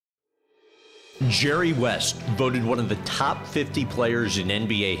Jerry West, voted one of the top 50 players in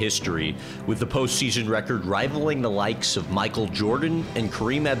NBA history, with the postseason record rivaling the likes of Michael Jordan and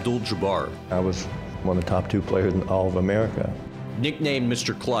Kareem Abdul-Jabbar. I was one of the top 2 players in all of America. Nicknamed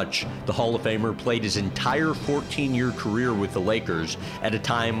Mr. Clutch, the Hall of Famer played his entire 14-year career with the Lakers at a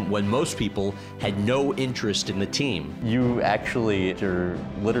time when most people had no interest in the team. You actually are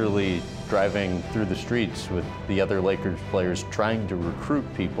literally driving through the streets with the other Lakers players trying to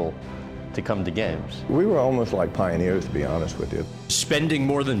recruit people to come to games. We were almost like pioneers, to be honest with you. Spending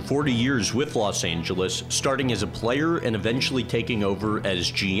more than 40 years with Los Angeles, starting as a player and eventually taking over as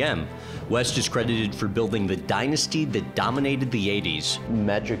GM, West is credited for building the dynasty that dominated the 80s.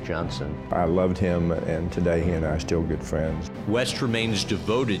 Magic Johnson. I loved him, and today he and I are still good friends. West remains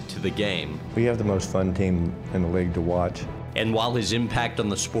devoted to the game. We have the most fun team in the league to watch. And while his impact on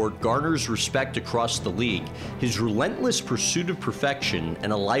the sport garners respect across the league, his relentless pursuit of perfection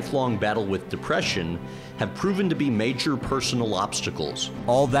and a lifelong battle with depression have proven to be major personal obstacles.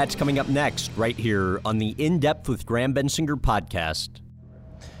 All that's coming up next, right here on the In Depth with Graham Bensinger podcast.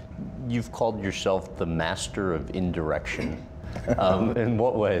 You've called yourself the master of indirection. In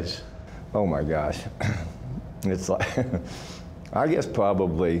what ways? Oh my gosh. It's like, I guess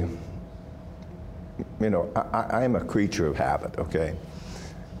probably, you know, I am a creature of habit, okay?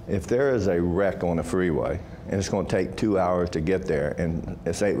 If there is a wreck on a freeway and it's going to take 2 hours to get there, and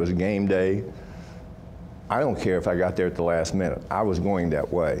say it was game day, I don't care if I got there at the last minute. I was going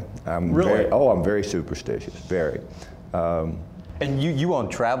that way. Really? I'm very superstitious, very. And you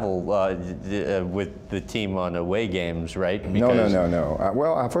won't travel with the team on away games, right? No.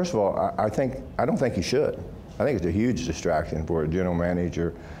 Well, first of all, I don't think you should. I think it's a huge distraction for a general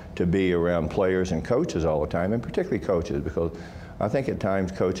manager to be around players and coaches all the time, and particularly coaches, because I think at times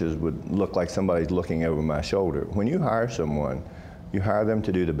coaches would look like somebody's looking over my shoulder. When you hire someone, you hire them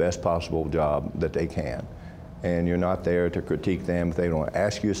to do the best possible job that they can. And you're not there to critique them if they don't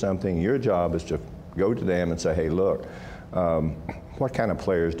ask you something. Your job is to go to them and say, hey, look, what kind of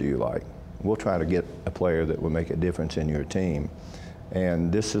players do you like? We'll try to get a player that will make a difference in your team.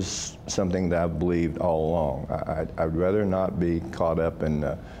 And this is something that I've believed all along. I'd rather not be caught up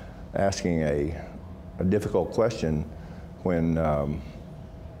in asking a difficult question when,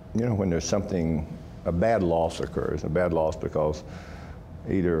 you know, when there's something, a bad loss occurs. A bad loss because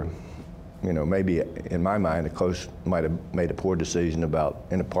either, you know, maybe in my mind, a coach might have made a poor decision about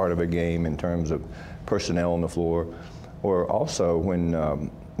in a part of a game in terms of personnel on the floor, or also when,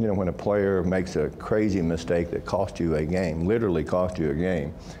 you know, when a player makes a crazy mistake that cost you a game, literally cost you a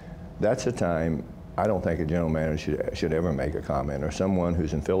game, that's a time I don't think a general manager should ever make a comment, or someone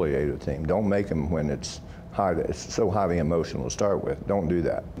who's affiliated with the team. Don't make them when it's so highly emotional to start with. Don't do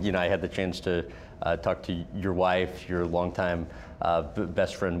that. You know, I had the chance to talk to your wife, your longtime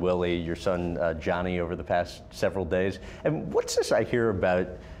best friend Willie, your son Johnny over the past several days. And what's this I hear about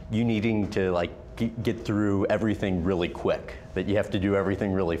you needing to like get through everything really quick, that you have to do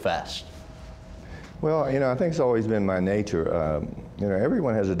everything really fast? Well, you know, I think it's always been my nature. You know,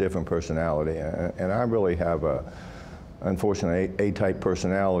 everyone has a different personality, and I really have unfortunately, A-type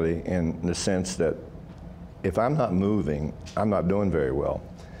personality in the sense that if I'm not moving, I'm not doing very well.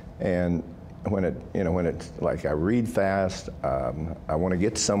 And when it's like I read fast, I want to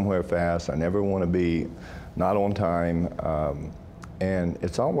get somewhere fast. I never want to be not on time. And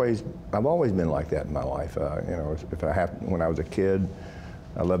I've always been like that in my life. You know, when I was a kid,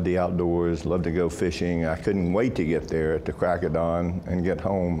 I loved the outdoors, loved to go fishing. I couldn't wait to get there at the crack of dawn and get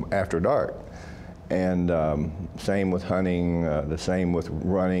home after dark. And same with hunting, the same with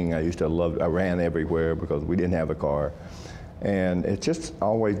running. I ran everywhere because we didn't have a car. And it's just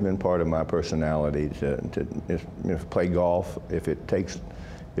always been part of my personality to play golf. If it takes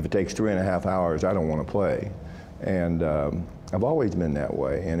 3.5 hours, I don't want to play. And I've always been that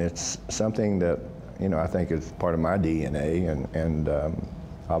way. And it's something that, you know, I think is part of my DNA. And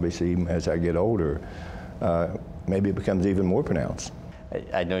obviously, as I get older, maybe it becomes even more pronounced.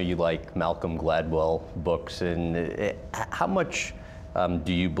 I know you like Malcolm Gladwell books, and how much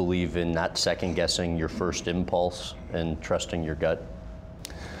do you believe in not second-guessing your first impulse and trusting your gut?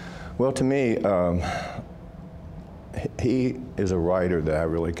 Well, to me, he is a writer that I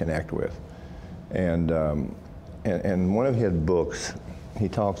really connect with. And one of his books, he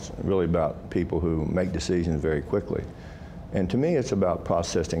talks really about people who make decisions very quickly. And to me, it's about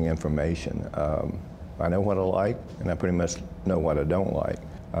processing information. I know what I like, and I pretty much know what I don't like.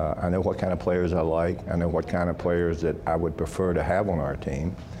 I know what kind of players I like. I know what kind of players that I would prefer to have on our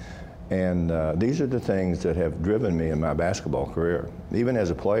team. And these are the things that have driven me in my basketball career. Even as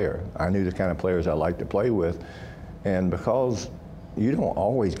a player, I knew the kind of players I liked to play with. And because you don't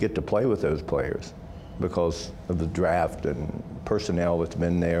always get to play with those players because of the draft and personnel that's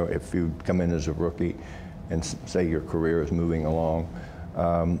been there. If you come in as a rookie and say your career is moving along,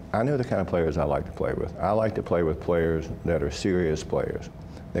 I know the kind of players I like to play with. I like to play with players that are serious players,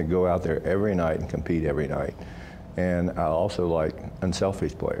 that go out there every night and compete every night. And I also like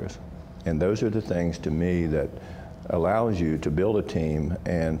unselfish players. And those are the things to me that allows you to build a team,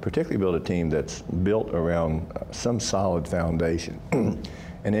 and particularly build a team that's built around some solid foundation.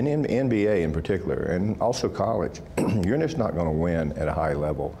 And in NBA in particular, and also college, you're just not going to win at a high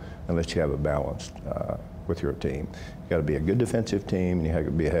level unless you have a balance with your team. You got to be a good defensive team, and you have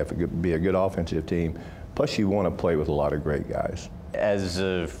to be a good offensive team. Plus, you want to play with a lot of great guys. As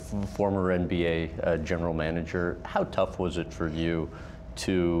a former NBA general manager, how tough was it for you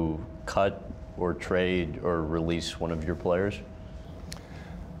to cut or trade or release one of your players?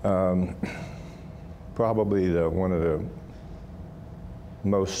 Probably one of the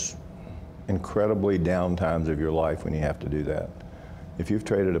most incredibly down times of your life when you have to do that. If you've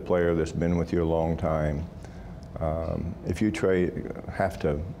traded a player that's been with you a long time, if you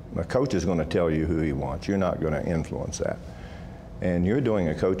a coach is going to tell you who he wants. You're not going to influence that. And you're doing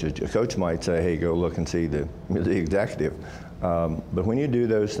a coach might say, hey, go look and see the executive. But when you do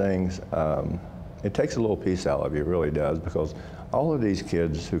those things, it takes a little piece out of you, it really does, because all of these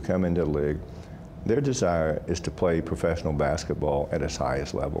kids who come into the league, their desire is to play professional basketball at its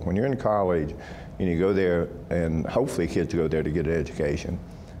highest level. When you're in college, and you go there, and hopefully kids go there to get an education,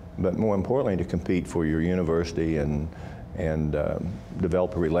 but more importantly to compete for your university and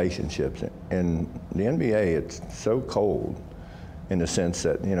develop relationships. In the NBA, it's so cold in the sense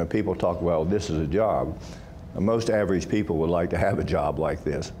that, you know, people talk, well, this is a job. Most average people would like to have a job like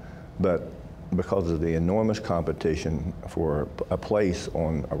this, but because of the enormous competition for a place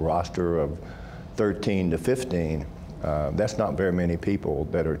on a roster of 13 to 15, that's not very many people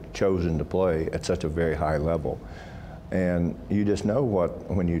that are chosen to play at such a very high level. And you just know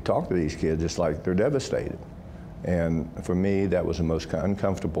when you talk to these kids, it's like they're devastated. And for me, that was the most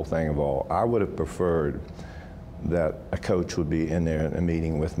uncomfortable thing of all. I would have preferred that a coach would be in there in a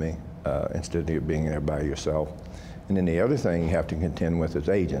meeting with me instead of being there by yourself. And then the other thing you have to contend with is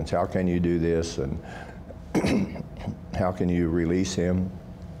agents. How can you do this, and how can you release him?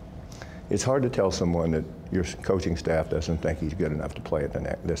 It's hard to tell someone that your coaching staff doesn't think he's good enough to play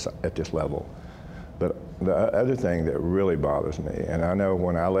at this level. But the other thing that really bothers me, and I know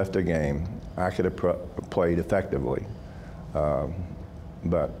when I left a game, I could have played effectively,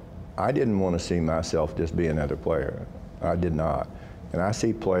 but I didn't want to see myself just be another player. I did not. And I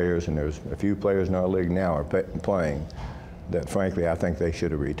see players, and there's a few players in our league now are playing that, frankly, I think they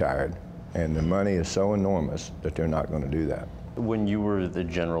should have retired. And the money is so enormous that they're not going to do that. When you were the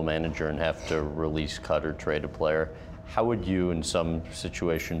general manager and have to release, cut, or trade a player, how would you, in some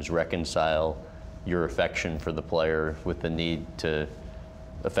situations, reconcile your affection for the player with the need to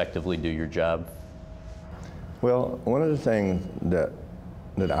effectively do your job? Well, one of the things that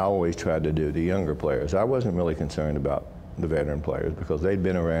I always tried to do, the younger players, I wasn't really concerned about the veteran players because they'd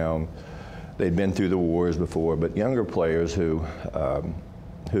been around, they'd been through the wars before, but younger players who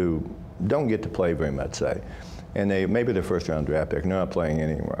don't get to play very much, say, and maybe they're first-round draft pick, they're not playing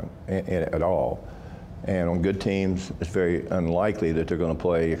anyone at all. And on good teams, it's very unlikely that they're going to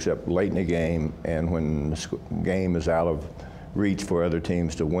play except late in the game and when the game is out of reach for other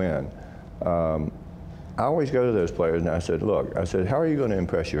teams to win. I always go to those players and I said, look, how are you going to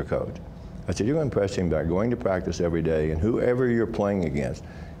impress your coach? I said, you're going to impress him by going to practice every day, and whoever you're playing against,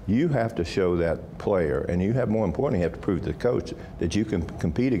 you have to show that player, and you have, more importantly, you have to prove to the coach that you can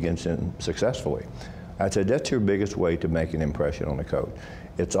compete against him successfully. I said, that's your biggest way to make an impression on the coach.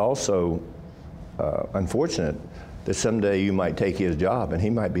 It's also unfortunate that someday you might take his job and he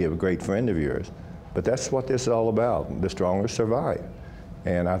might be a great friend of yours. But that's what this is all about. The strongest survive.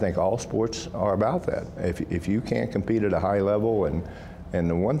 And I think all sports are about that. If you can't compete at a high level, and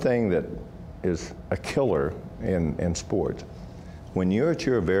the one thing that is a killer in sports, when you're at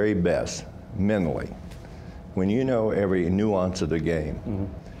your very best mentally, when you know every nuance of the game,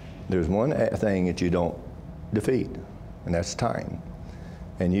 there's one thing that you don't defeat, and that's time.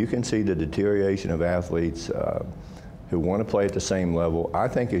 And you can see the deterioration of athletes who want to play at the same level. I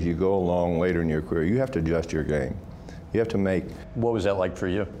think as you go along later in your career, you have to adjust your game. You have to make... What was that like for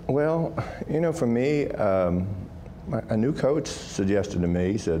you? Well, you know, for me, a new coach suggested to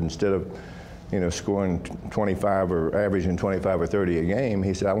me, he said, instead of, you know, scoring 25 or averaging 25 or 30 a game,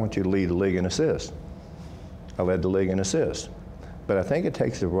 he said, I want you to lead the league in assists. I led the league in assists. But I think it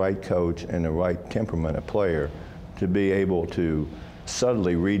takes the right coach and the right temperament of player to be able to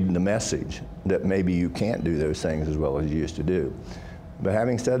subtly read the message that maybe you can't do those things as well as you used to do. But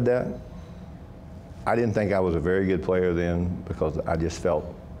having said that, I didn't think I was a very good player then because I just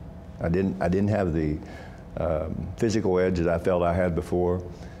felt I didn't have the physical edge that I felt I had before,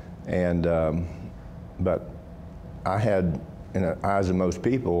 and but I had, in the eyes of most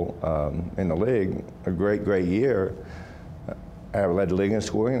people in the league, a great year. I led the league in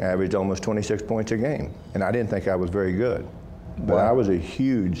scoring, averaged almost 26 points a game, and I didn't think I was very good. But I was a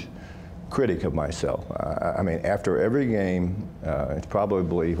huge critic of myself. I mean, after every game, it's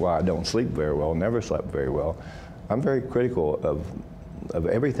probably why I don't sleep very well, never slept very well. I'm very critical of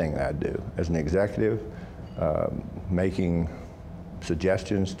everything that I do as an executive, making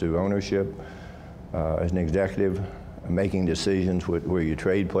suggestions to ownership, as an executive, making decisions where you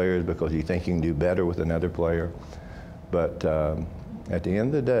trade players because you think you can do better with another player. But at the end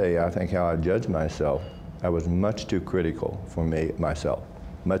of the day, I think how I judge myself, I was much too critical for myself,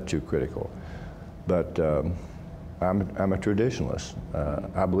 much too critical. But I'm a traditionalist.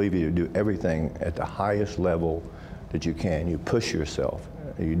 I believe you do everything at the highest level that you can. You push yourself.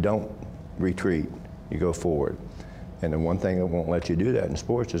 You don't retreat. You go forward. And the one thing that won't let you do that in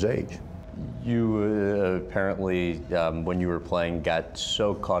sports is age. You apparently, when you were playing, got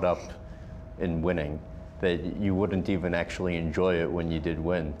so caught up in winning that you wouldn't even actually enjoy it when you did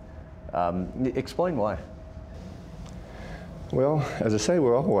win. Explain why. Well, as I say,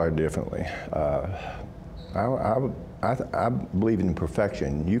 we're all wired differently. I believe in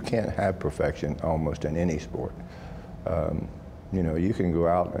perfection. You can't have perfection almost in any sport. You know, you can go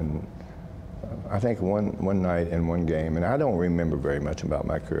out and I think one night in one game, and I don't remember very much about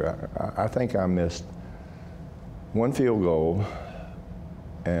my career. I think I missed one field goal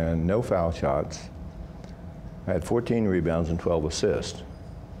and no foul shots. I had 14 rebounds and 12 assists,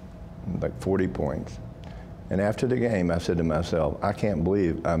 like 40 points. And after the game, I said to myself, I can't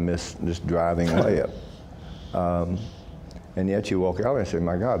believe I missed this driving layup. And yet you walk out and say,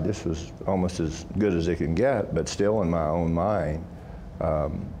 my God, this was almost as good as it can get, but still in my own mind,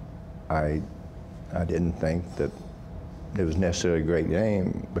 I didn't think that it was necessarily a great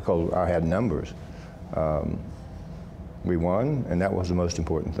game because I had numbers. We won, and that was the most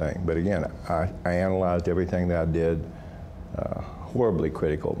important thing. But again, I analyzed everything that I did, horribly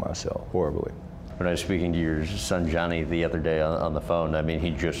critical of myself, horribly. When I was speaking to your son Johnny the other day on the phone, I mean,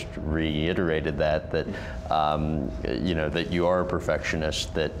 he just reiterated that you know, that you are a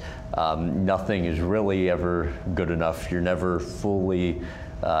perfectionist, that nothing is really ever good enough. You're never fully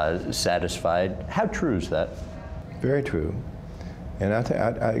satisfied. How true is that? Very true. And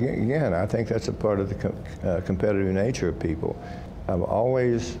again, I think that's a part of the competitive nature of people. I'm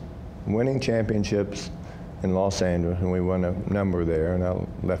always winning championships in Los Angeles, and we won a number there, and I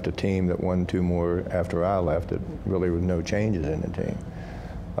left a team that won 2 more after I left. It really was no changes in the team.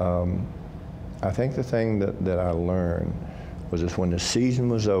 I think the thing that I learned was just when the season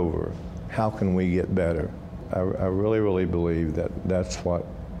was over, how can we get better? I really believe that that's what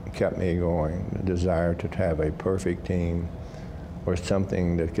kept me going, the desire to have a perfect team or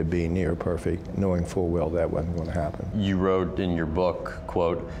something that could be near perfect, knowing full well that wasn't going to happen. You wrote in your book,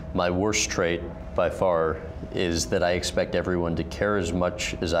 quote, "My worst trait by far is that I expect everyone to care as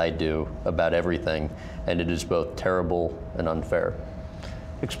much as I do about everything, and it is both terrible and unfair."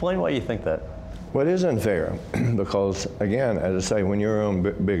 Explain why you think that. Well, it is unfair because, again, as I say, when you're your own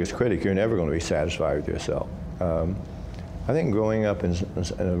biggest critic, you're never going to be satisfied with yourself. I think growing up in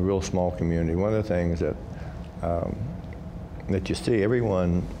a real small community, one of the things that you see,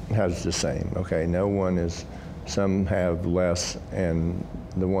 everyone has the same, okay? No one is, some have less, and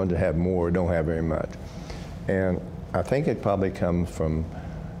the ones that have more don't have very much. And I think it probably comes from,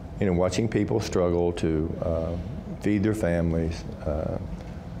 you know, watching people struggle to feed their families,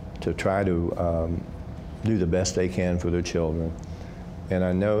 to try to do the best they can for their children. And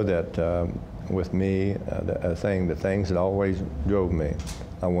I know that with me, the things that always drove me,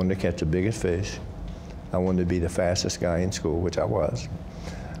 I wanted to catch the biggest fish. I wanted to be the fastest guy in school, which I was.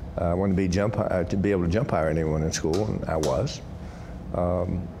 I wanted to be able to jump higher than anyone in school, and I was.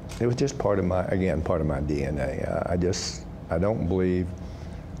 It was just part of my DNA. I don't believe,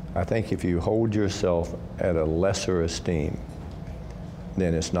 I think if you hold yourself at a lesser esteem,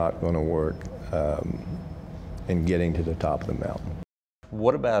 then it's not going to work in getting to the top of the mountain.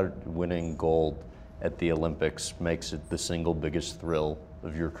 What about winning gold at the Olympics makes it the single biggest thrill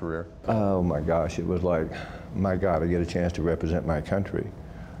of your career? Oh my gosh, it was like, my God, I get a chance to represent my country.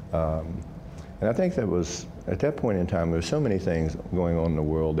 And I think that was, at that point in time, there were so many things going on in the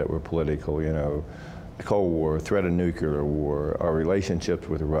world that were political, you know, the Cold War, threat of nuclear war, our relationships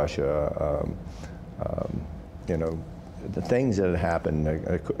with Russia, you know, the things that had happened,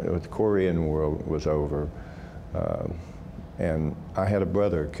 the Korean War was over, and I had a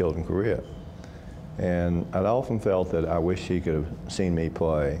brother killed in Korea. And I'd often felt that I wish he could have seen me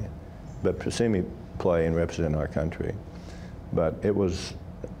play, but seen me play and represent our country. But it was,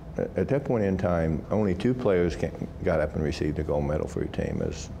 at that point in time, only 2 players got up and received a gold medal for your team.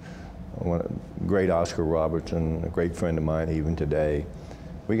 As great Oscar Robertson, a great friend of mine even today.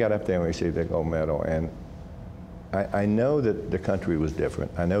 We got up there and received that gold medal, and I know that the country was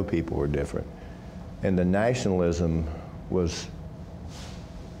different. I know people were different. And the nationalism was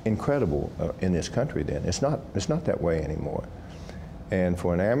incredible in this country then. It's not that way anymore. And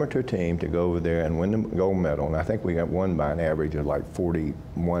for an amateur team to go over there and win the gold medal, and I think we got won by an average of like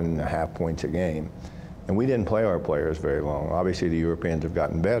 41.5 points a game. And we didn't play our players very long. Obviously the Europeans have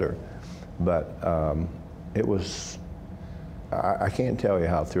gotten better, but it was, I can't tell you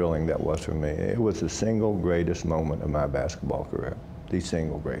how thrilling that was for me. It was the single greatest moment of my basketball career, the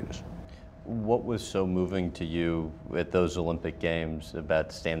single greatest. What was so moving to you at those Olympic Games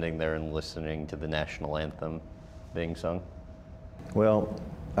about standing there and listening to the national anthem being sung? Well,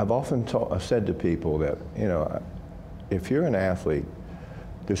 I've often said to people that, you know, if you're an athlete,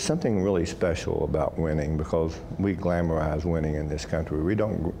 there's something really special about winning, because we glamorize winning in this country. We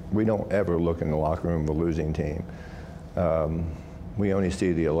don't ever look in the locker room of a losing team. We only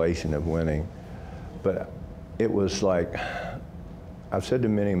see the elation of winning. But it was like, I've said to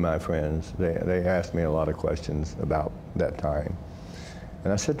many of my friends, they asked me a lot of questions about that time.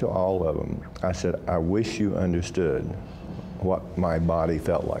 And I said to all of them, I said, I wish you understood what my body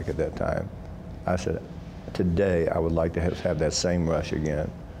felt like at that time. I said, today I would like to have that same rush again.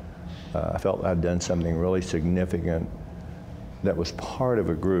 I felt I'd done something really significant that was part of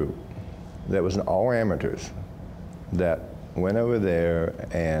a group that was all amateurs that went over there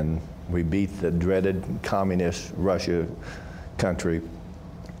and we beat the dreaded communist Russia country,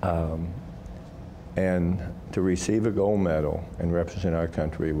 and to receive a gold medal and represent our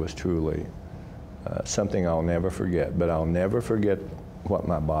country was truly something I'll never forget. But I'll never forget what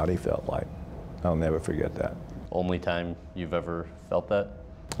my body felt like. I'll never forget that. Only time you've ever felt that?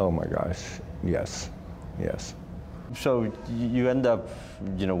 Oh my gosh, yes, yes. So you end up,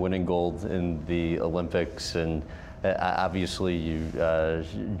 you know, winning gold in the Olympics, and obviously you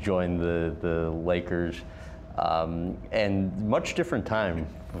joined the Lakers, and much different time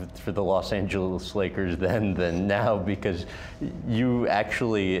for the Los Angeles Lakers then than now, because you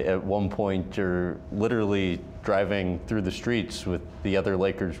actually at one point are literally driving through the streets with the other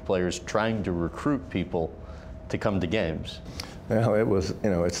Lakers players trying to recruit people to come to games. Well, it was, you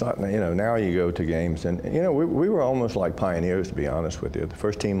know, it's not, you know, now you go to games and, you know, we were almost like pioneers, to be honest with you. The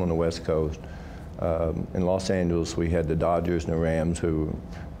first team on the West Coast. In Los Angeles, we had the Dodgers and the Rams,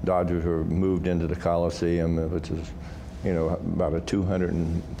 Dodgers were moved into the Coliseum, which is, you know, about a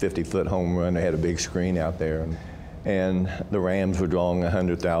 250-foot home run. They had a big screen out there. And the Rams were drawing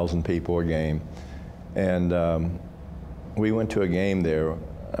 100,000 people a game. And we went to a game there,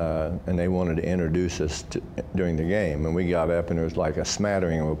 and they wanted to introduce us during the game. And we got up, and there was like a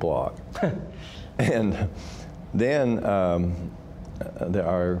smattering of applause. And then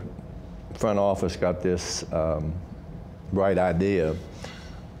our front office got this bright idea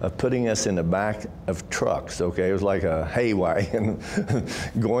of putting us in the back of trucks, okay? It was like a hay wagon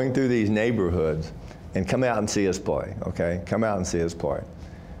going through these neighborhoods, and come out and see us play, okay? Come out and see us play.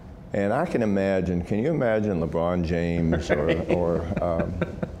 And I can imagine, can you imagine LeBron James or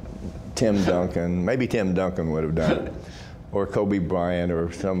Tim Duncan? Maybe Tim Duncan would have done it. Or Kobe Bryant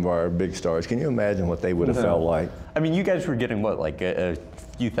or some of our big stars. Can you imagine what they would have felt like? I mean, you guys were getting what, like a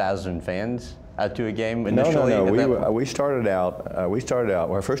few thousand fans out to a game initially? No. We started out,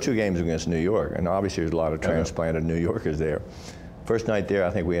 well, our first 2 games were against New York, and obviously there's a lot of transplanted New Yorkers there. First night there, I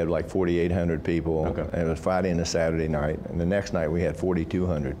think we had like 4,800 people, and it was Friday and a Saturday night, and the next night we had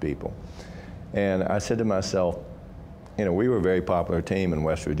 4,200 people. And I said to myself, you know, we were a very popular team in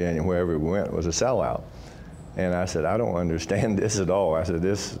West Virginia. Wherever we went, it was a sellout. And I said, I don't understand this at all. I said,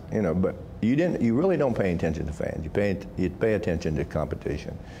 this, you know, but you really don't pay attention to fans. You pay attention to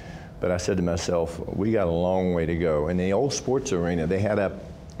competition. But I said to myself, we got a long way to go. In the old sports arena, they had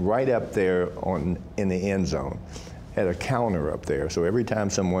right up there in the end zone, had a counter up there. So every time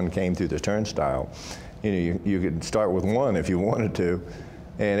someone came through the turnstile, you know, you could start with 1 if you wanted to.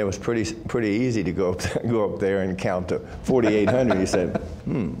 And it was pretty easy to go up there and count to 4,800. You said,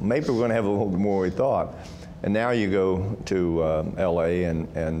 maybe we're going to have a little more we thought. And now you go to LA, and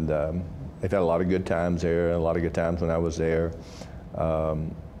they've had a lot of good times there, a lot of good times when I was there.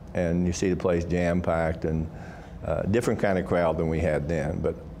 And you see the place jam-packed, and different kind of crowd than we had then.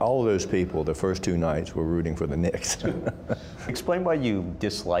 But all of those people, the first 2 nights, were rooting for the Knicks. Explain why you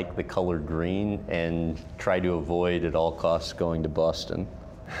dislike the color green and try to avoid at all costs going to Boston.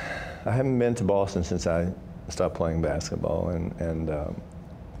 I haven't been to Boston since I stopped playing basketball, and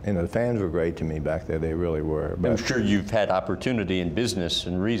you know, the fans were great to me back there. They really were. I'm sure you've had opportunity in business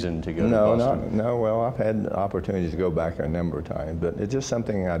and reason to go to Boston. No. Well, I've had opportunities to go back a number of times, but it's just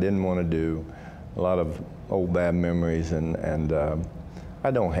something I didn't want to do. A lot of old bad memories, and I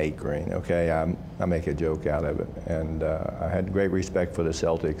don't hate green. Okay, I make a joke out of it, and I had great respect for the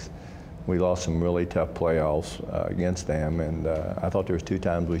Celtics. We lost some really tough playoffs against them, and I thought there was 2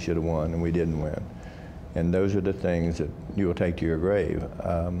 times we should have won, and we didn't win. And those are the things that you will take to your grave.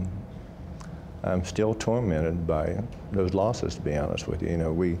 I'm still tormented by those losses, to be honest with you. You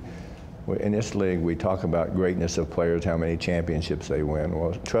know, we in this league, we talk about greatness of players, how many championships they win.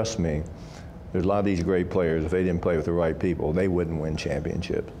 Well, trust me, there's a lot of these great players, if they didn't play with the right people, they wouldn't win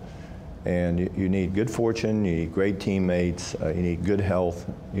championships. And you need good fortune, you need great teammates, you need good health,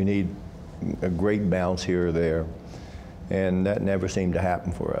 you need a great bounce here or there. And that never seemed to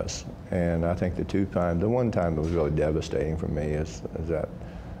happen for us. And I think the one time that was really devastating for me is that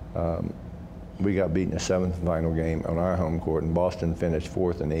we got beaten in the 7th final game on our home court, and Boston finished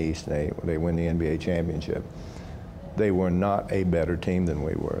 4th in the East, and they win the NBA championship. They were not a better team than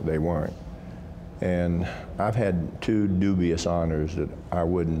we were. They weren't. And I've had 2 dubious honors that I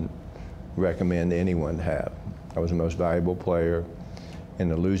wouldn't recommend anyone to have. I was the most valuable player in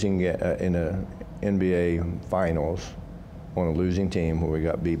the NBA Finals on a losing team where we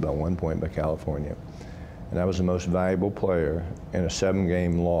got beat by 1 point by California. And I was the most valuable player in a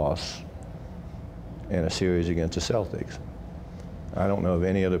 7-game loss in a series against the Celtics. I don't know of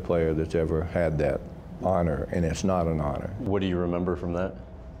any other player that's ever had that honor, and it's not an honor. What do you remember from that?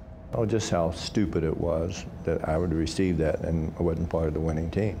 Oh, just how stupid it was that I would receive that and I wasn't part of the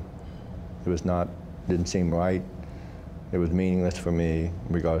winning team. It was not, didn't seem right. It was meaningless for me,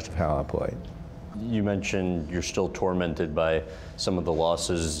 regardless of how I played. You mentioned you're still tormented by some of the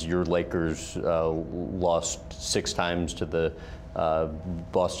losses. Your Lakers lost 6 times to the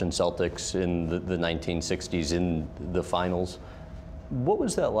Boston Celtics in the 1960s in the finals. What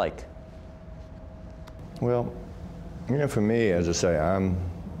was that like? Well, you know, for me, as I say, I'm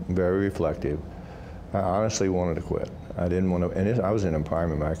very reflective. I honestly wanted to quit. I didn't want to, and I was in the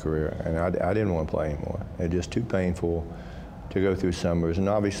prime of my career, and I didn't want to play anymore. It was just too painful to go through summers, and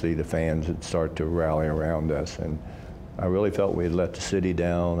obviously the fans had started to rally around us, and I really felt we had let the city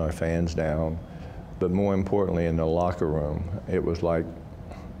down, our fans down, but more importantly, in the locker room, it was like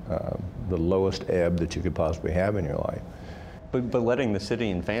the lowest ebb that you could possibly have in your life. But letting the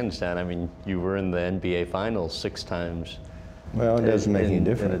city and fans down, I mean, you were in the NBA Finals 6 times. Well, it doesn't make any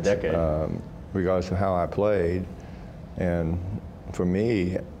difference. In a decade. Regardless of how I played, and for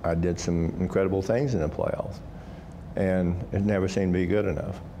me, I did some incredible things in the playoffs, and it never seemed to be good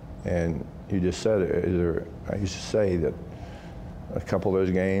enough. And you just said it, I used to say that a couple of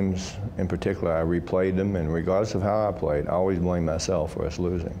those games in particular, I replayed them, and regardless of how I played, I always blamed myself for us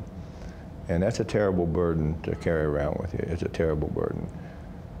losing. And that's a terrible burden to carry around with you. It's a terrible burden.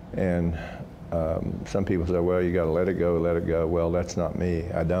 And some people say, well, you got to let it go, let it go. Well, that's not me.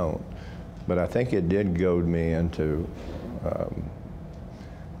 I don't. But I think it did goad me into,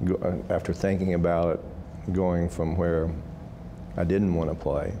 after thinking about it, going from where I didn't want to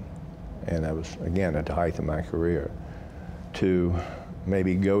play, and I was, again, at the height of my career, to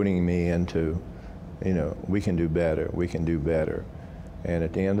maybe goading me into, you know, we can do better, we can do better. And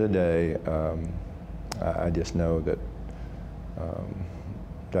at the end of the day, I just know that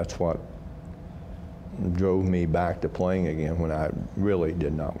that's what drove me back to playing again when I really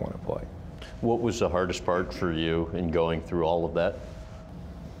did not want to play. What was the hardest part for you in going through all of that?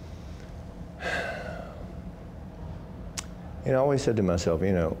 You know, I always said to myself,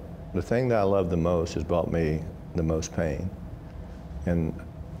 you know, the thing that I love the most has brought me the most pain. And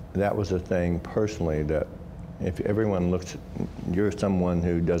that was the thing personally that if everyone looks, you're someone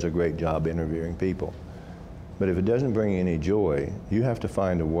who does a great job interviewing people. But if it doesn't bring you any joy, you have to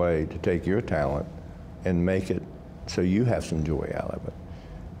find a way to take your talent and make it so you have some joy out of it.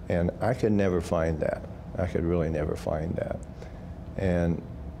 And I could never find that. I could really never find that. And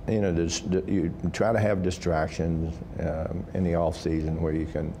you know, you try to have distractions in the off season where you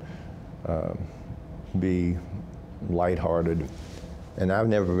can be lighthearted. And I've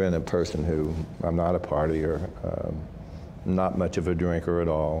never been a person who, I'm not a partier, not much of a drinker at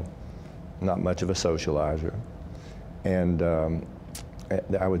all, not much of a socializer. And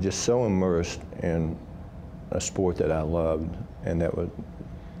I was just so immersed in a sport that I loved, and that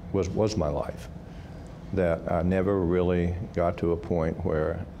was my life. that I never really got to a point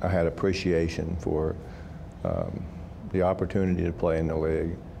where I had appreciation for the opportunity to play in the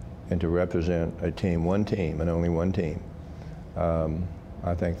league and to represent a team, one team, and only one team.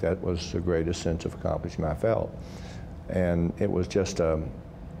 I think that was the greatest sense of accomplishment I felt. And it was just,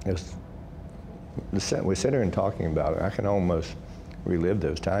 we sit here and talking about it, I can almost relive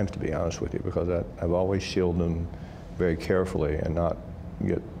those times, to be honest with you, because I've always shielded them very carefully and not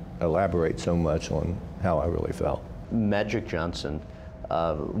elaborate so much on how I really felt. Magic Johnson,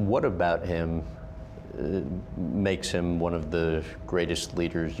 what about him makes him one of the greatest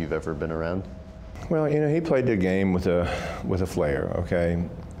leaders you've ever been around? Well, you know, he played the game with a flair, okay?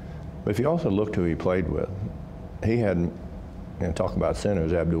 But if you also looked who he played with, he had, you know, talk about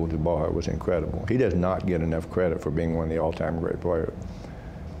centers, Abdul-Jabbar was incredible. He does not get enough credit for being one of the all-time great players.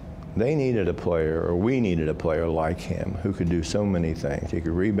 They needed a player, or we needed a player like him, who could do so many things. He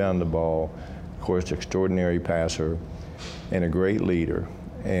could rebound the ball, of course, extraordinary passer, and a great leader.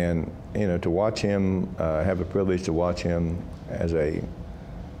 And, you know, to watch him, have the privilege to watch him as a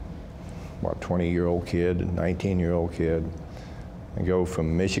 20-year-old kid, 19-year-old kid, and go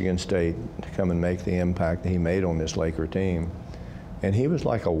from Michigan State to come and make the impact that he made on this Laker team. And he was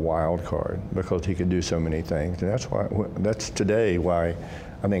like a wild card because he could do so many things. And that's today why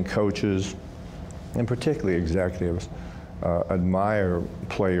I think coaches, and particularly executives, admire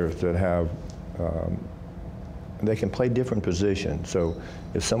players that have, they can play different positions. So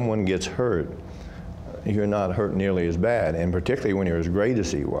if someone gets hurt, you're not hurt nearly as bad, and particularly when you're as great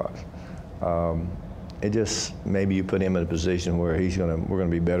as he was. It just, maybe you put him in a position where we're gonna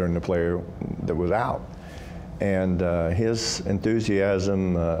be better than the player that was out. And his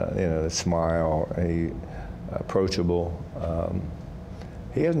enthusiasm, you know, the smile, approachable.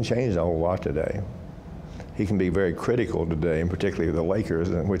 He hasn't changed a whole lot today. He can be very critical today, and particularly the Lakers,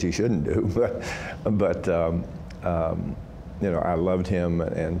 which he shouldn't do. But you know, I loved him,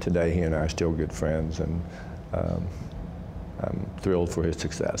 and today he and I are still good friends, and I'm thrilled for his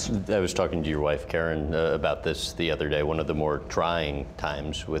success. I was talking to your wife, Karen, about this the other day. One of the more trying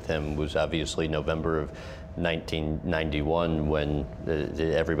times with him was obviously November of 1991, when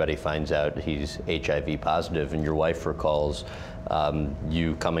everybody finds out he's HIV positive, and your wife recalls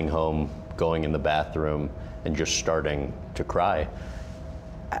you coming home, going in the bathroom, and just starting to cry.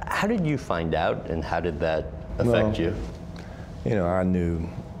 How did you find out, and how did that affect you? You know, I knew,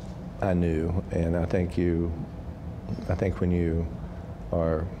 and I think when you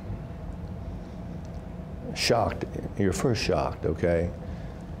are shocked, you're first shocked, okay?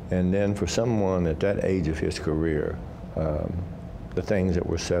 And then for someone at that age of his career, the things that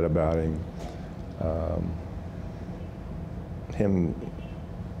were said about him, him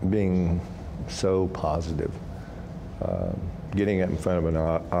being so positive, getting up in front of an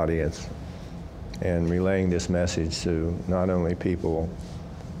audience and relaying this message to not only people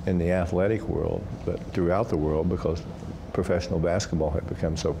in the athletic world, but throughout the world, because professional basketball had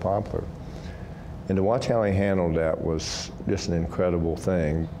become so popular. And to watch how he handled that was just an incredible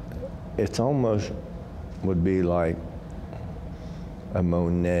thing. It's almost would be like a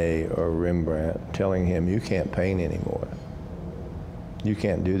Monet or a Rembrandt telling him, you can't paint anymore. You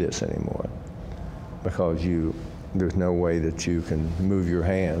can't do this anymore because there's no way that you can move your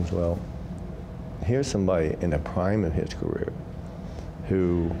hands. Well, here's somebody in the prime of his career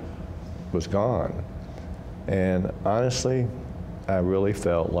who was gone. And honestly, I really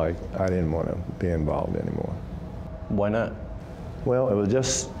felt like I didn't want to be involved anymore. Why not? Well, it was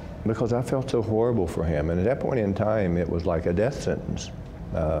just because I felt so horrible for him. And at that point in time, it was like a death sentence.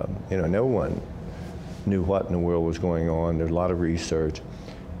 You know, no one knew what in the world was going on. There's a lot of research.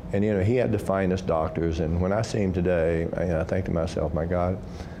 And you know, he had the finest doctors. And when I see him today, I think to myself, my God,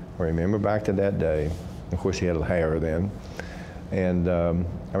 I remember back to that day. Of course, he had hair then. And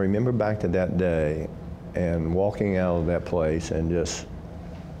I remember back to that day and walking out of that place and just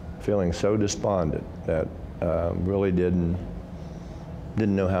feeling so despondent that really didn't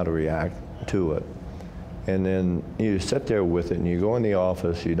know how to react to it. And then you sit there with it and you go in the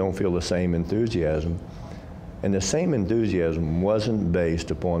office, you don't feel the same enthusiasm. And the same enthusiasm wasn't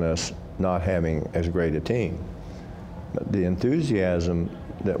based upon us not having as great a team. But the enthusiasm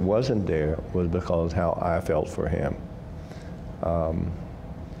that wasn't there was because how I felt for him.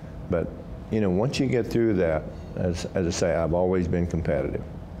 But you know, once you get through that, as I say, I've always been competitive.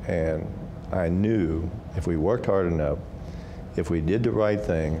 And I knew if we worked hard enough, if we did the right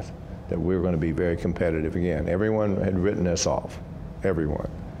things, that we were going to be very competitive again. Everyone had written us off, everyone.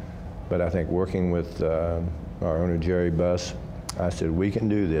 But I think working with our owner, Jerry Buss, I said, we can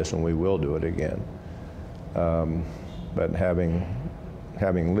do this and we will do it again. But having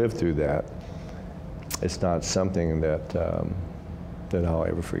lived through that, it's not something that that I'll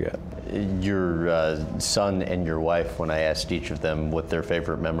ever forget. Your son and your wife, when I asked each of them what their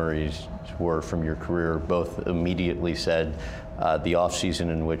favorite memories were from your career, both immediately said the offseason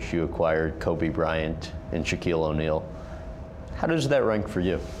in which you acquired Kobe Bryant and Shaquille O'Neal. How does that rank for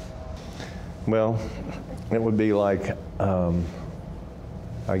you? Well, it would be like,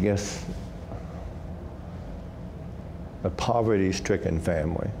 I guess, a poverty-stricken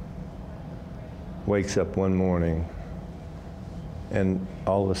family wakes up one morning and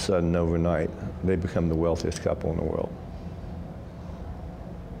all of a sudden, overnight, they become the wealthiest couple in the world.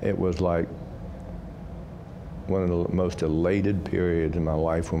 It was like one of the most elated periods in my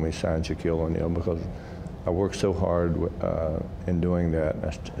life when we signed Shaquille O'Neal, because I worked so hard in doing that,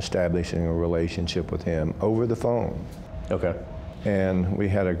 establishing a relationship with him over the phone. Okay. And we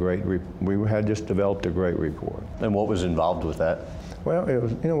had we had just developed a great rapport. And what was involved with that? Well, it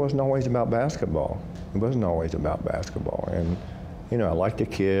was, it wasn't always about basketball. It wasn't always about basketball. And, I like to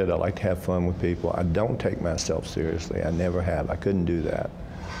kid, I like to have fun with people. I don't take myself seriously. I never have. I couldn't do that.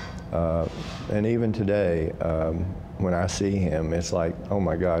 And even today, when I see him, it's like, oh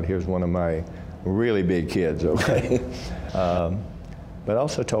my God, here's one of my really big kids, okay? But I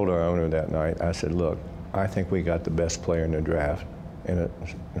also told our owner that night, I said, look, I think we got the best player in the draft, and an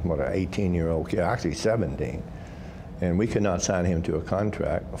 18-year-old kid, actually 17. And we could not sign him to a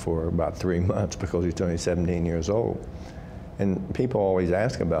contract for about 3 months because he's only 17 years old. And people always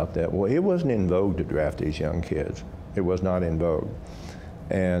ask about that. Well, it wasn't in vogue to draft these young kids. It was not in vogue.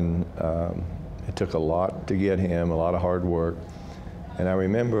 And it took a lot to get him, a lot of hard work. And I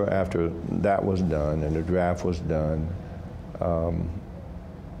remember after that was done and the draft was done,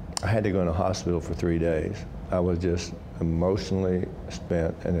 I had to go in a hospital for 3 days. I was just emotionally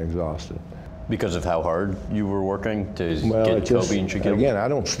spent and exhausted. Because of how hard you were working to get just, Kobe and Shaquille? Again, I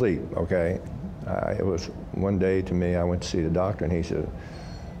don't sleep, okay? It was one day to me, I went to see the doctor, and he said,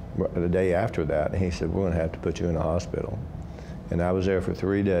 the day after that, he said, we're going to have to put you in a hospital. And I was there for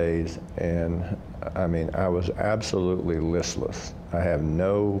 3 days, and I mean, I was absolutely listless. I have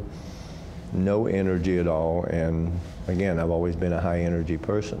no energy at all, and again, I've always been a high energy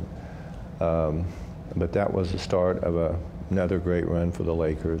person. But that was the start of another great run for the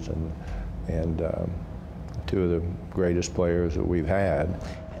Lakers, and two of the greatest players that we've had.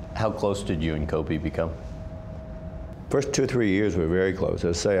 How close did you and Kobe become? First 2 or 3 years were very close.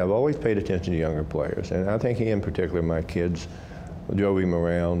 As I say, I've always paid attention to younger players, and I think he in particular, my kids, drove him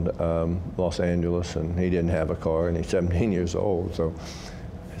around Los Angeles, and he didn't have a car, and he's 17 years old, so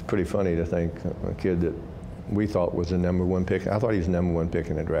it's pretty funny to think a kid that we thought was the #1 pick. I thought he was the #1 pick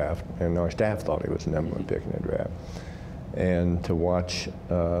in the draft, and our staff thought he was the #1 pick in the draft. And to watch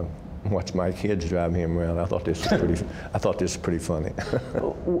my kids drive him around, I thought this was pretty funny.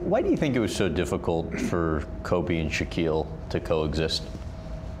 Why do you think it was so difficult for Kobe and Shaquille to coexist?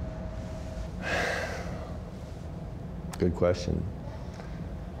 Good question.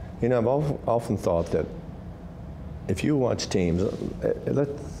 I've often thought that if you watch teams,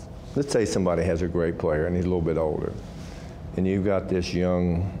 let's say somebody has a great player and he's a little bit older, and you've got this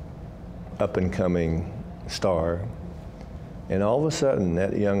young, up-and-coming star, and all of a sudden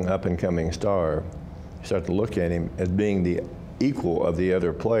that young, up-and-coming star, you start to look at him as being the equal of the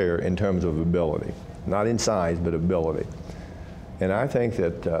other player in terms of ability, not in size, but ability. And I think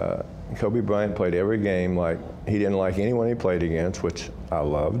that Kobe Bryant played every game like he didn't like anyone he played against, which I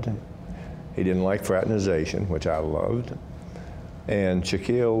loved. He didn't like fraternization, which I loved. And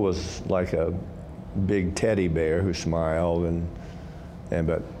Shaquille was like a big teddy bear who smiled,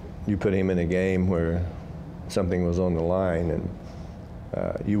 but you put him in a game where something was on the line, and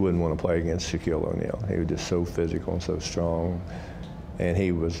you wouldn't want to play against Shaquille O'Neal. He was just so physical and so strong, and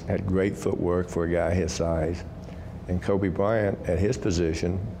he had great footwork for a guy his size. And Kobe Bryant, at his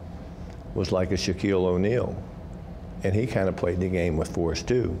position, was like a Shaquille O'Neal, and he kind of played the game with force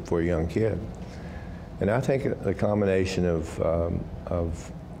too for a young kid. And I think the combination of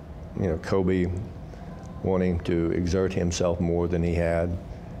Kobe wanting to exert himself more than he had,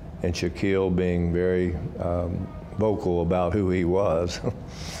 and Shaquille being very vocal about who he was,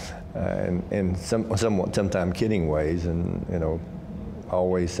 and sometimes kidding ways, and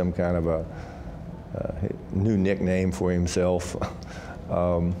always some kind of a new nickname for himself.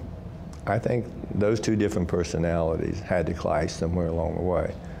 I think those two different personalities had to clash somewhere along the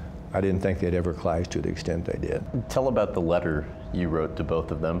way. I didn't think they'd ever clash to the extent they did. Tell about the letter you wrote to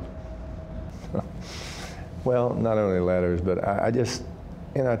both of them. Well, not only letters, but I just,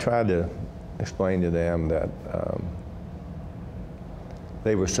 I tried to explain to them that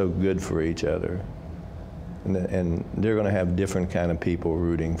they were so good for each other, and they're going to have different kind of people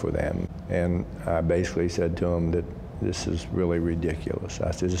rooting for them. And I basically said to them that this is really ridiculous.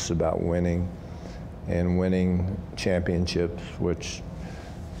 I said, this is about winning, and winning championships, which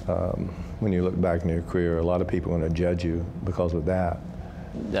when you look back in your career, a lot of people are going to judge you because of that.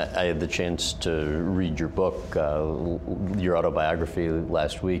 I had the chance to read your book, your autobiography,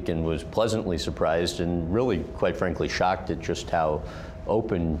 last week, and was pleasantly surprised and really, quite frankly, shocked at just how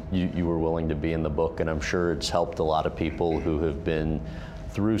open you were willing to be in the book. And I'm sure it's helped a lot of people who have been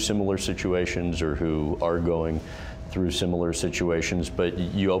through similar situations or who are going through similar situations. But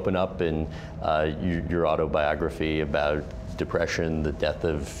you open up in your autobiography about depression, the death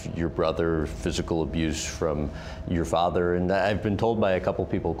of your brother, physical abuse from your father. And I've been told by a couple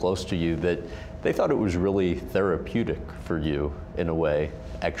people close to you that they thought it was really therapeutic for you, in a way,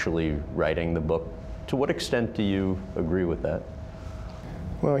 actually writing the book. To what extent do you agree with that?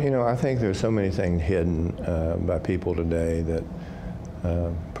 Well, you know, I think there's so many things hidden by people today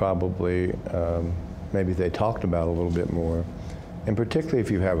that probably maybe they talked about a little bit more, and particularly if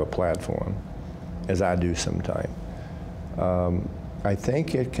you have a platform, as I do sometimes. I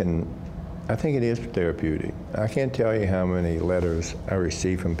think it is therapeutic. I can't tell you how many letters I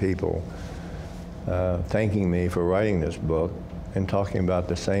receive from people thanking me for writing this book and talking about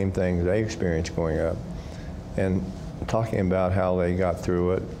the same things they experienced growing up and talking about how they got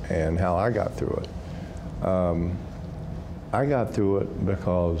through it and how I got through it. I got through it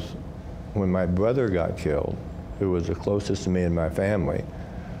because when my brother got killed, who was the closest to me and my family,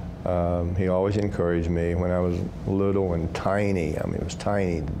 he always encouraged me when I was little and tiny. I mean, it was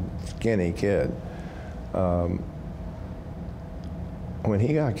tiny, skinny kid. When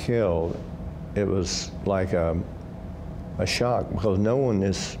he got killed, it was like a shock because no one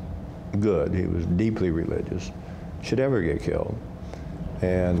is good. He was deeply religious, should ever get killed.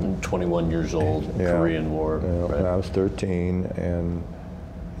 And 21 years old, yeah, Korean War. Right. When I was 13, and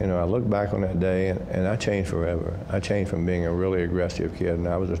you know, I look back on that day, and I changed forever. I changed from being a really aggressive kid, and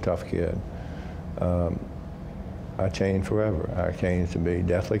I was a tough kid. I changed forever. I changed to be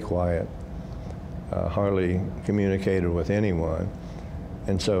deathly quiet, hardly communicated with anyone.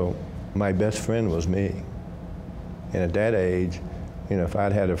 And so my best friend was me. And at that age, you know, if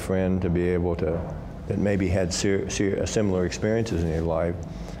I'd had a friend to be able to, that maybe had similar experiences in your life,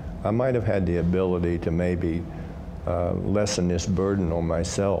 I might have had the ability to maybe lessen this burden on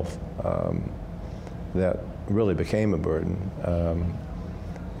myself that really became a burden.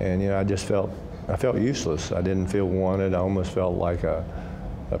 And you know, I felt useless. I didn't feel wanted. I almost felt like a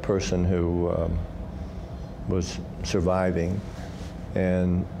person who was surviving.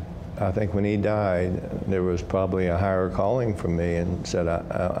 And I think when he died, there was probably a higher calling for me, and said,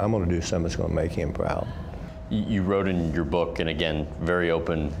 I'm going to do something that's going to make him proud. You wrote in your book, and again, very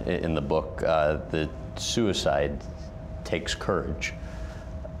open in the book, that suicide takes courage.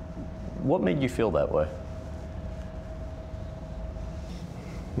 What made you feel that way?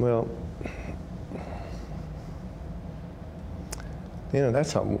 Well, you know,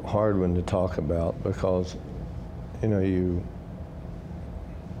 that's a hard one to talk about because, you know,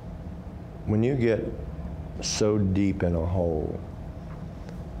 when you get so deep in a hole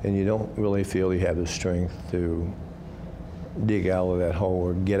and you don't really feel you have the strength to dig out of that hole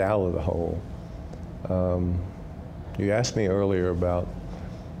or get out of the hole. You asked me earlier about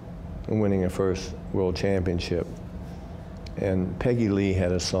winning a first world championship, and Peggy Lee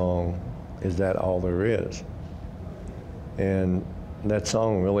had a song, "Is That All There Is?" And that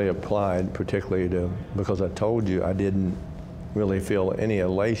song really applied particularly because I told you I didn't really feel any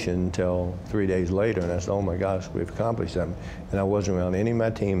elation until 3 days later, and I said, oh my gosh, we've accomplished something. And I wasn't around any of my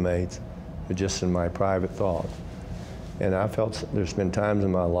teammates, but just in my private thoughts. And I felt there's been times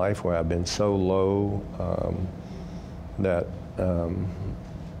in my life where I've been so low that,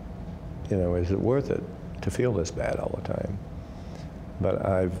 you know, is it worth it to feel this bad all the time? But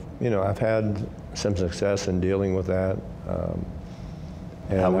I've had some success in dealing with that.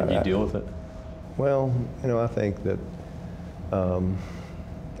 How would you deal with it? Well, you know, I think that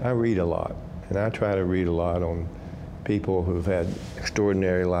I read a lot, and I try to read a lot on people who've had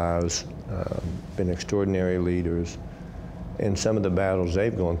extraordinary lives, been extraordinary leaders, and some of the battles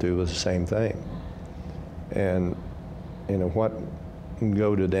they've gone through was the same thing. And, you know, what can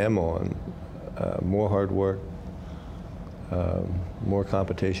go to them on more hard work, more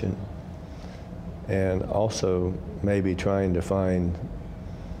competition, and also maybe trying to find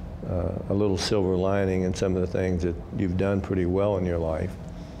a little silver lining in some of the things that you've done pretty well in your life.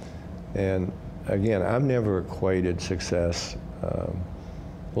 And again, I've never equated success. A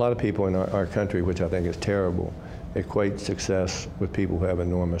lot of people in our country, which I think is terrible, equate success with people who have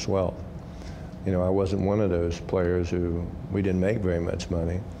enormous wealth. You know, I wasn't one of those players who, we didn't make very much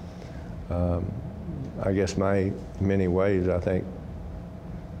money. I guess many ways, I think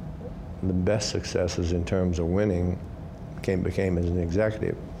the best successes in terms of winning became as an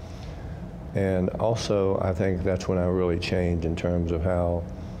executive. And also, I think that's when I really changed in terms of how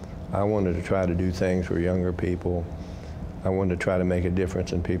I wanted to try to do things for younger people. I wanted to try to make a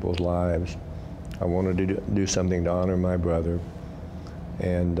difference in people's lives. I wanted to do something to honor my brother.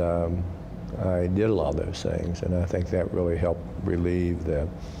 And I did a lot of those things, and I think that really helped relieve that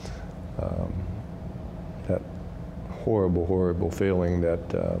horrible, horrible feeling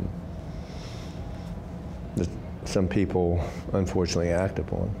that some people unfortunately act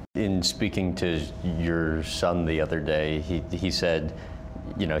upon. In speaking to your son the other day, he said,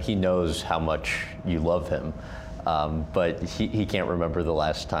 you know, he knows how much you love him, but he can't remember the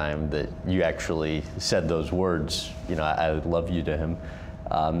last time that you actually said those words, you know, I love you to him.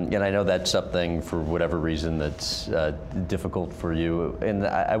 And I know that's something, for whatever reason, that's difficult for you. And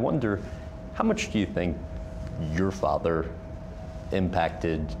I wonder, how much do you think your father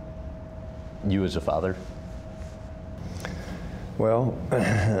impacted you as a father? Well,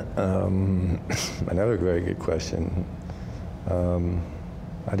 another very good question.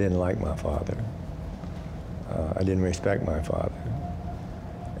 I didn't like my father. I didn't respect my father.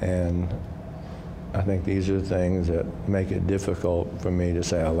 And I think these are things that make it difficult for me to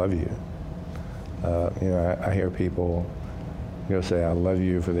say I love you. You know, I hear people say, I love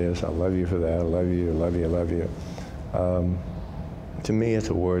you for this, I love you for that, I love you, I love you, I love you. To me, it's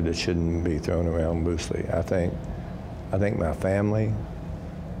a word that shouldn't be thrown around loosely. I think my family,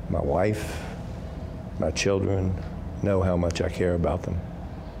 my wife, my children know how much I care about them.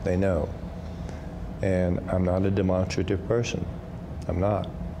 They know. And I'm not a demonstrative person. I'm not.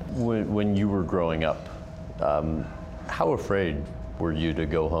 When you were growing up, how afraid were you to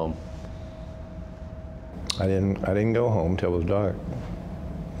go home? I didn't go home till it was dark,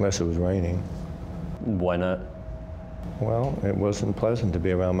 unless it was raining. Why not? Well, it wasn't pleasant to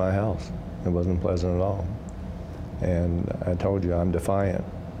be around my house. It wasn't pleasant at all. And I told you, I'm defiant.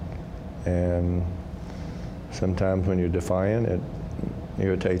 And sometimes when you're defiant, it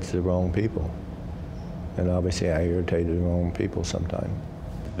irritates the wrong people. And obviously I irritated the wrong people sometimes.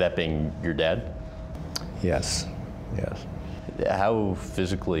 That being your dad? Yes, yes. How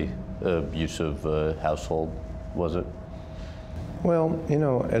physically abusive a household was it? Well, you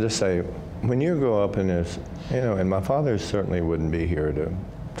know, as I say, when you grow up in this, you know, and my father certainly wouldn't be here to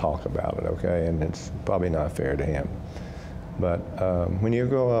talk about it, okay, and it's probably not fair to him. But when you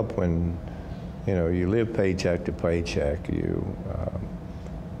grow up, when, you know, you live paycheck to paycheck, he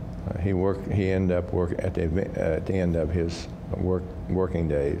ended up working at the end of his working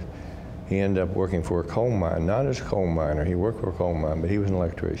days. He ended up working for a coal mine, not as a coal miner. He worked for a coal mine, but he was an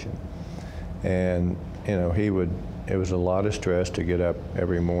electrician. And, you know, it was a lot of stress to get up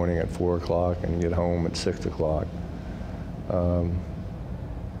every morning at 4 o'clock and get home at 6 o'clock.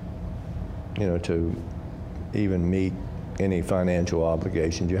 You know, to even meet any financial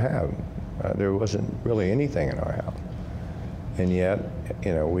obligations you have. There wasn't really anything in our house. And yet,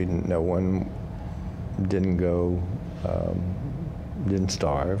 you know, no one didn't go, didn't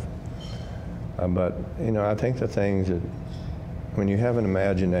starve. But, you know, I think the things that, when you have an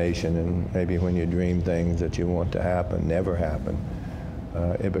imagination and maybe when you dream things that you want to happen, never happen,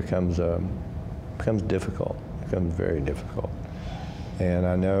 it becomes difficult, it becomes very difficult. And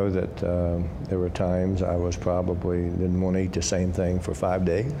I know that there were times I was probably didn't want to eat the same thing for 5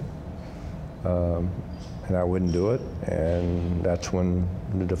 days. And I wouldn't do it, and that's when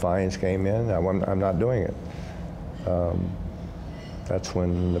the defiance came in. I'm not doing it. That's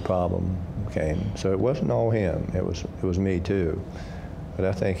when the problem came. So it wasn't all him, it was me too. But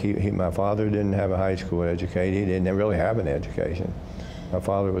I think my father didn't have a high school education. He didn't really have an education. My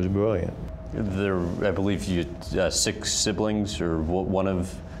father was brilliant. I believe you had 6 siblings, or one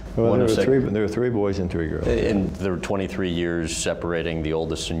of... Well, there were 3 boys and 3 girls. And there were 23 years separating the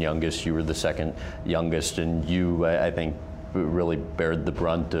oldest and youngest. You were the second youngest, and you, I think, really bared the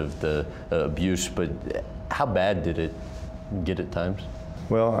brunt of the abuse. But how bad did it get at times?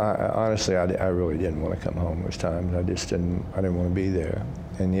 Well, honestly, I really didn't want to come home those times. I didn't want to be there.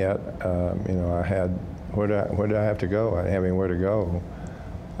 And yet, you know, where did I have to go? I didn't have anywhere to go.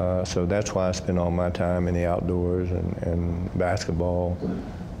 So that's why I spent all my time in the outdoors and basketball.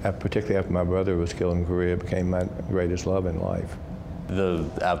 Particularly after my brother was killed in Korea, it became my greatest love in life. The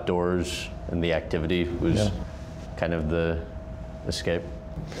outdoors and the activity was kind of the escape?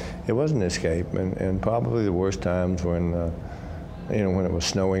 It was an escape, and probably the worst times when, you know, when it was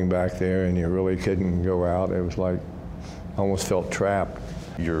snowing back there and you really couldn't go out. It was like, I almost felt trapped.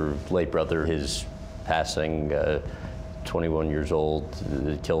 your late brother, his passing, 21 years old,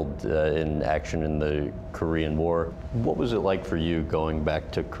 killed in action in the Korean War. What was it like for you going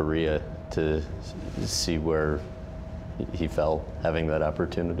back to Korea to see where he fell, having that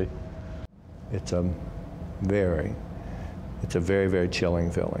opportunity? It's a very, very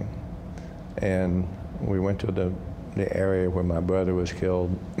chilling feeling. And we went to the area where my brother was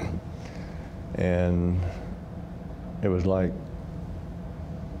killed, and it was like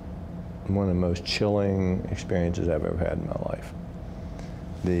one of the most chilling experiences I've ever had in my life.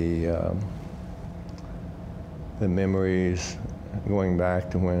 The memories going back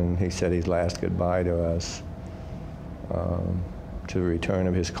to when he said his last goodbye to us, to the return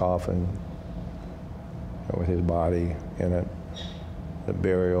of his coffin with his body in it, the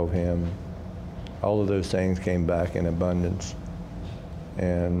burial of him, all of those things came back in abundance.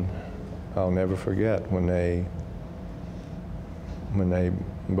 And I'll never forget when they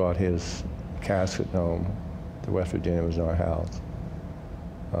brought his casket home to West Virginia. It was in our house.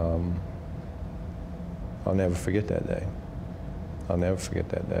 I'll never forget that day. I'll never forget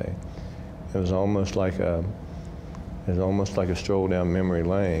that day. It was almost like a stroll down memory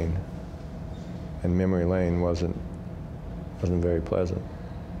lane, and memory lane wasn't very pleasant.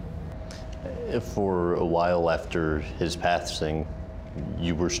 For a while after his passing,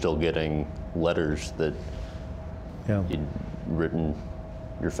 you were still getting letters that he'd written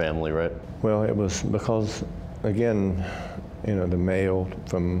your family, right? Well, it was because, again, you know, the mail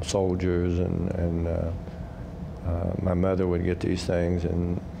from soldiers and my mother would get these things,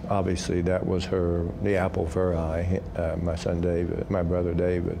 and obviously that was the apple of her eye, my son David, my brother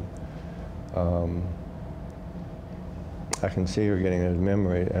David. I can see her getting those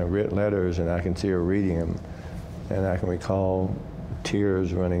letters, and I can see her reading them, and I can recall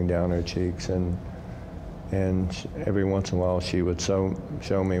tears running down her cheeks, and every once in a while she would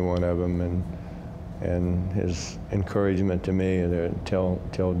show me one of them, and his encouragement to me to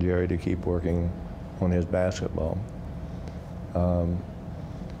tell Jerry to keep working on his basketball.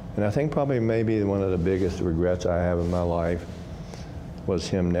 And I think probably maybe one of the biggest regrets I have in my life was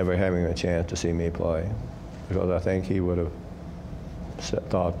him never having a chance to see me play, because I think he would have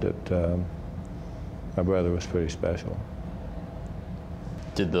thought that my brother was pretty special.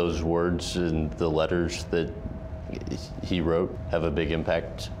 Did those words in the letters that he wrote have a big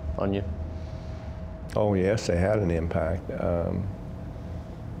impact on you? Oh yes, they had an impact.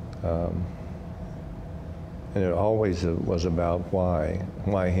 And it always was about why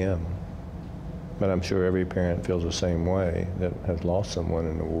him. But I'm sure every parent feels the same way that has lost someone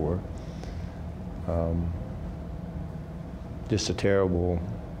in the war. Just a terrible,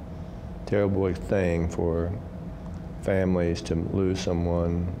 terrible thing for families to lose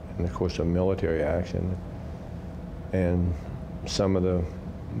someone in the course of military action. And some of the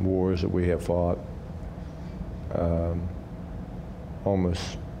wars that we have fought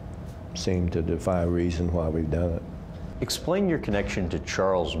almost seem to defy reason why we've done it. Explain your connection to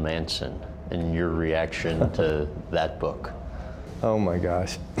Charles Manson and your reaction to that book. Oh my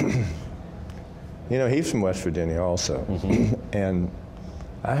gosh. You know, he's from West Virginia also. And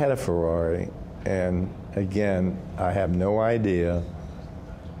I had a Ferrari, and again, I have no idea,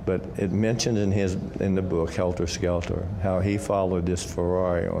 but it mentioned in the book, Helter Skelter, how he followed this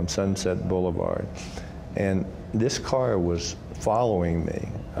Ferrari on Sunset Boulevard. And this car was following me,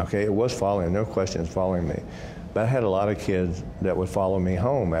 okay? It was following, no question, it's following me. But I had a lot of kids that would follow me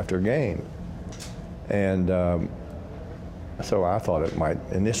home after a game. And so I thought it might,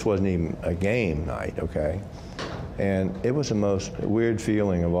 and this wasn't even a game night, okay? And it was the most weird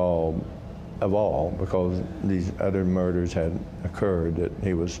feeling of all, because these other murders had occurred that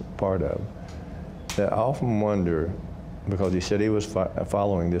he was part of. That I often wonder, because he said he was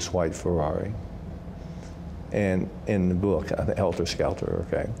following this white Ferrari, and in the book, Helter Skelter,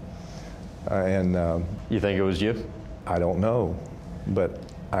 okay? You think it was you? I don't know, but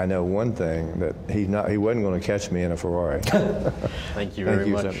I know one thing, that he wasn't going to catch me in a Ferrari. Thank you very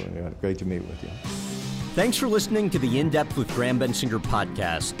much. Great to meet with you. Thanks for listening to the In Depth with Graham Bensinger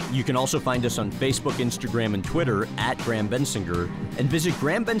podcast. You can also find us on Facebook, Instagram, and Twitter at Graham Bensinger, and visit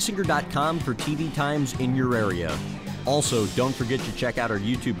grahambensinger.com for TV times in your area. Also, don't forget to check out our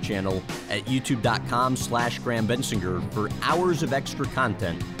YouTube channel at youtube.com/Graham Bensinger for hours of extra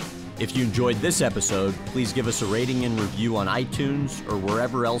content. If you enjoyed this episode, please give us a rating and review on iTunes or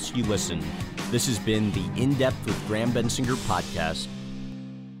wherever else you listen. This has been the In Depth with Graham Bensinger podcast.